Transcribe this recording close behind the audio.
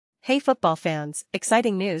Hey football fans,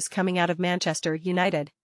 exciting news coming out of Manchester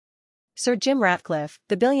United. Sir Jim Ratcliffe,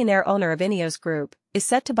 the billionaire owner of Ineos Group, is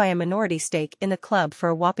set to buy a minority stake in the club for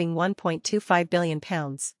a whopping £1.25 billion.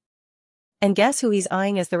 And guess who he's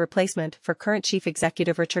eyeing as the replacement for current chief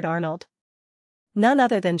executive Richard Arnold? None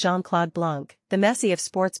other than Jean-Claude Blanc, the Messi of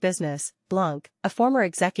sports business. Blanc, a former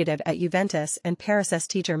executive at Juventus and Paris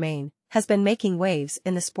St-Germain, has been making waves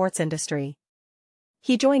in the sports industry.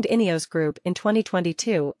 He joined Ineos Group in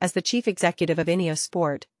 2022 as the chief executive of Ineos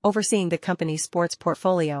Sport, overseeing the company's sports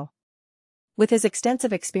portfolio. With his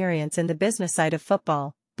extensive experience in the business side of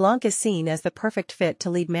football, Blanc is seen as the perfect fit to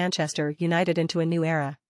lead Manchester United into a new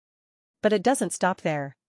era. But it doesn't stop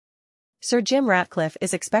there. Sir Jim Ratcliffe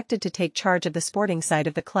is expected to take charge of the sporting side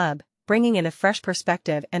of the club, bringing in a fresh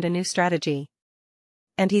perspective and a new strategy.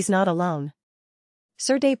 And he's not alone.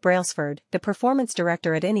 Sir Dave Brailsford, the performance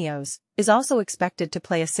director at Ineos, is also expected to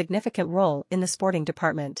play a significant role in the sporting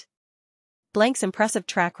department. Blanc's impressive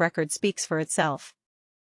track record speaks for itself.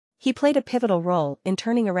 He played a pivotal role in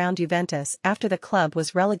turning around Juventus after the club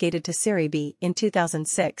was relegated to Serie B in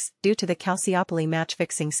 2006 due to the Calciopoli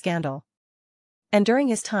match-fixing scandal. And during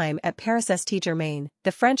his time at Paris St-Germain,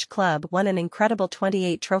 the French club won an incredible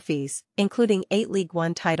 28 trophies, including 8 Ligue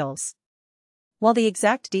 1 titles. While the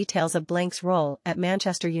exact details of Blanc's role at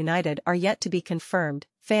Manchester United are yet to be confirmed,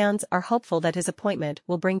 fans are hopeful that his appointment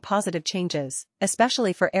will bring positive changes,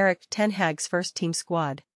 especially for Erik ten Hag's first-team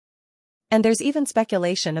squad. And there's even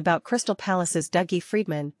speculation about Crystal Palace's Dougie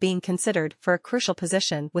Freedman being considered for a crucial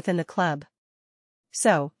position within the club.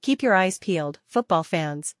 So, keep your eyes peeled, football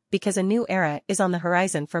fans, because a new era is on the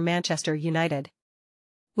horizon for Manchester United.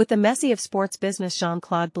 With the Messi of sports business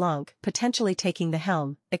Jean-Claude Blanc potentially taking the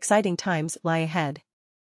helm, exciting times lie ahead.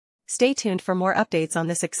 Stay tuned for more updates on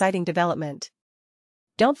this exciting development.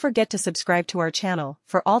 Don't forget to subscribe to our channel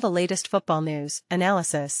for all the latest football news,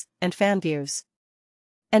 analysis, and fan views.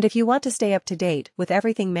 And if you want to stay up to date with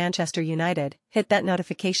everything Manchester United, hit that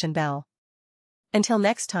notification bell. Until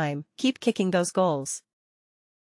next time, keep kicking those goals.